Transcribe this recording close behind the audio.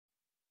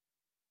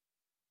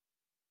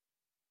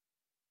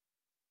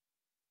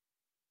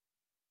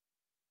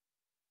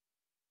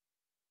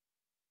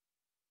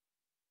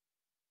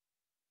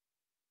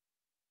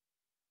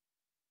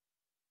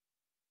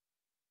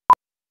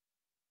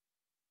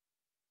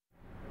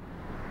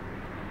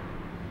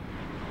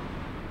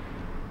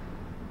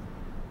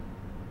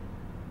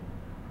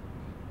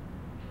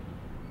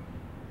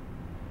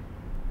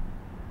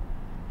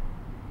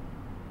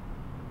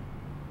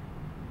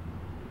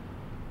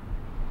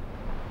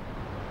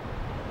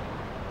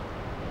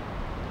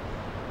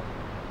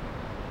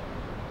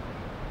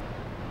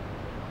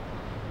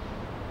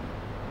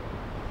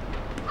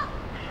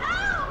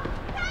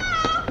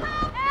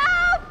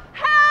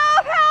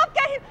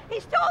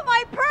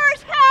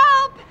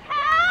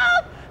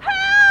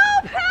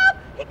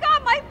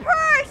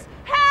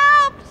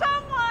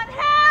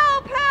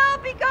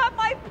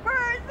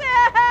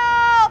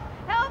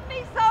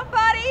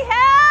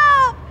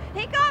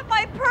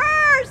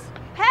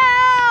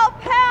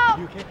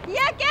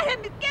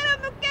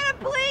Get him!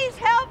 Please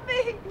help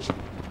me!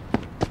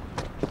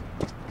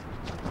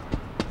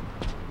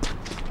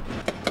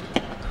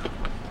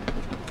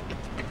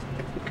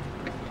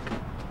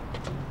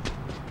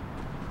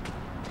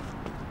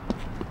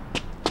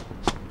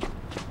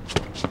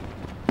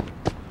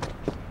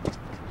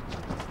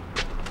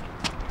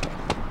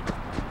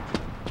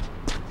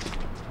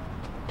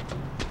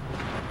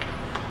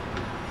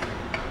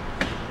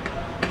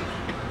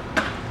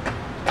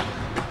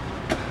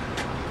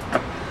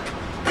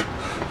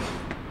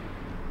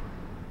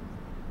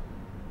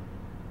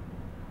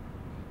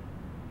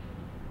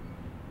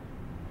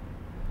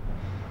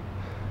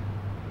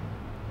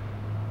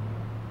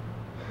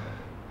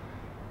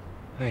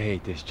 I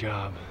hate this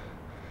job.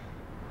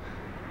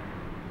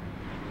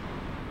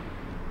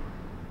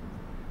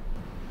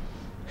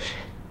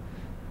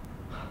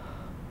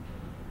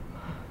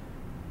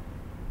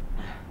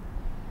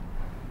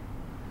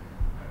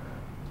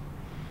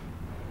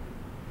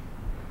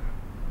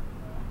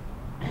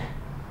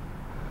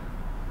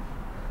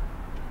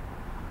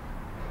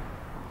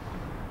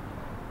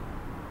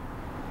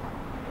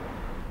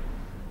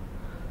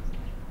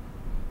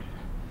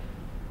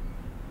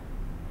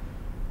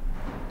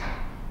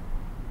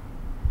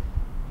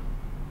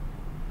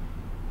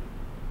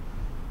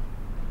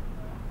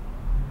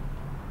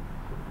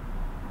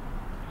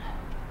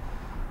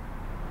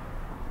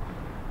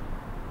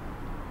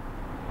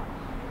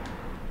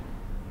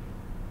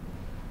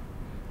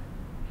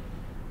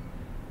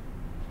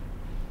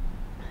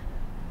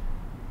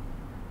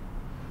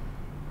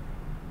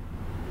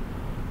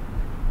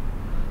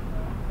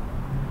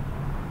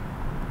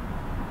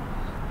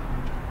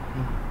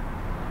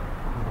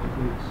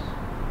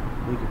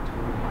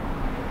 Obligatory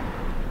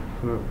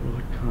for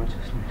Lord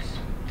consciousness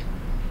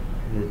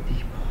in the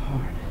deep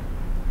heart.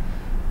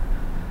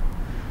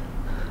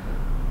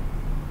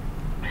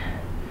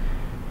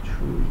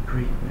 Truly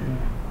great men,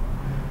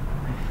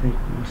 I think,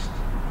 must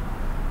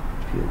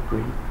feel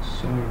great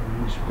sorrow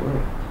in this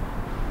world.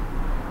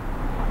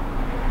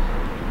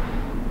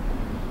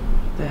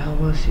 What the hell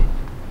was it?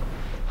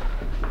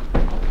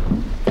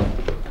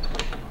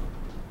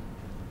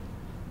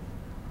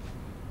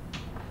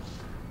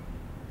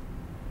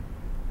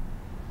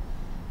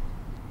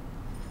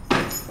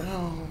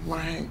 Oh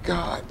my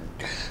God,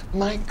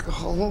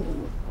 Michael,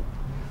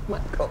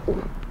 Michael,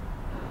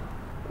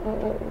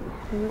 oh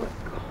Michael,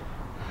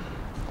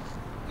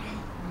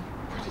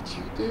 what did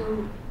you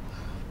do?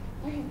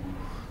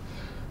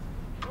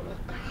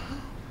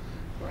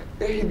 My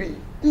baby,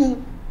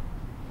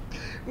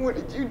 what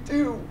did you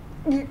do?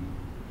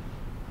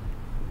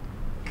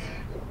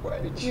 Why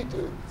did you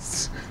do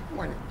this?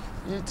 Why did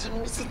you tell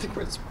me something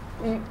was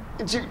wrong? What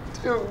did you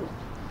do?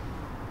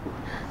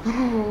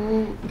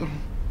 Oh, don't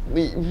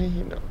leave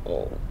me,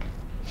 no.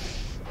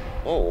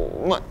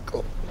 Oh,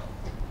 Michael.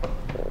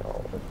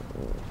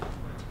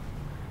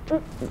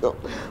 No.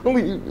 Don't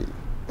leave me.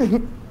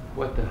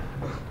 What the?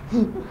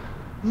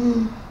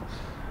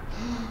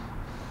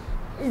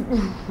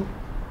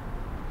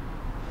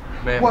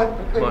 Ma'am,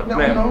 What? No,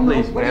 ma'am,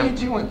 please, what ma'am. are you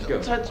doing?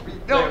 Don't touch me.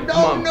 No, Ma'am,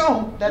 come no,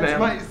 on. no. That's Ma'am.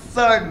 my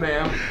son.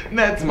 Ma'am.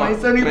 That's Come my on.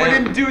 son. He Ma'am.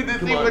 wouldn't do this.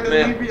 Come He on, wouldn't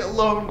ma'am. leave me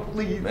alone,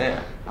 please.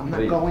 Ma'am. I'm not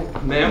Please.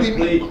 going. Ma'am, Leave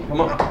me. please.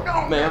 Come on.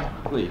 No. Ma'am,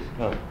 please,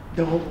 come.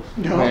 No,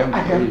 no, Ma'am, I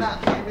am please.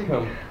 not leaving.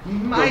 Come.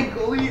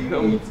 Michael, he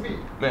Come. needs me.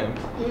 Ma'am,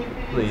 He needs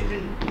please.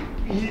 me.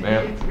 He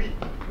Ma'am. needs me.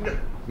 No.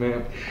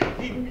 Ma'am.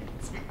 He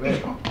needs me.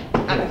 Ma'am.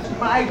 No.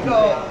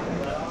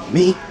 Michael.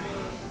 Me?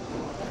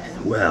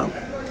 Well,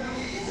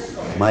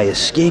 my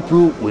escape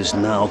route was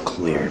now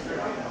clear.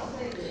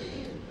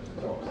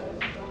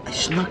 I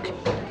snuck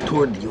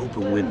toward the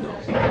open window,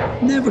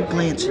 never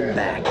glancing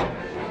back.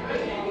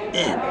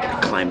 And I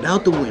climbed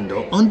out the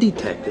window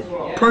undetected,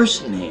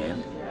 purse in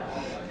hand,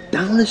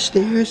 down the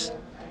stairs,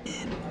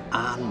 and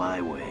on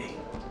my way.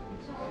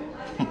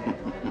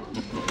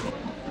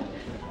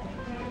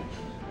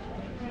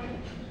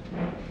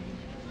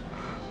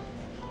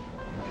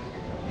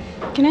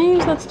 Can I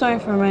use that story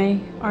for my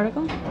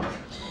article?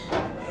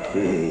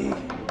 Hey,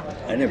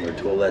 I never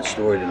told that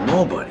story to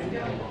nobody,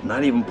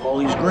 not even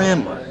Paulie's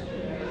grandmother.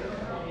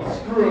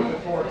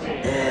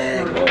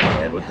 Go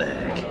ahead, what the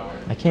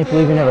heck? I can't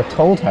believe you never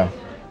told her.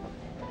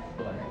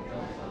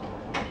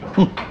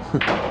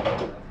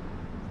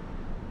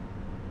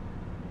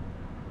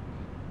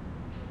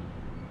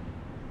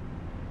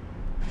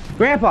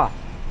 Grandpa,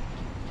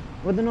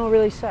 what'd the note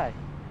really say?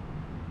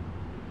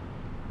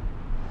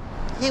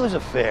 He was a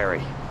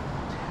fairy.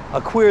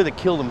 A queer that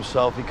killed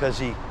himself because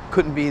he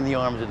couldn't be in the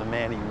arms of the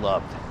man he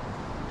loved.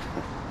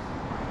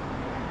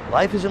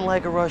 Life isn't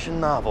like a Russian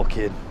novel,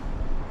 kid.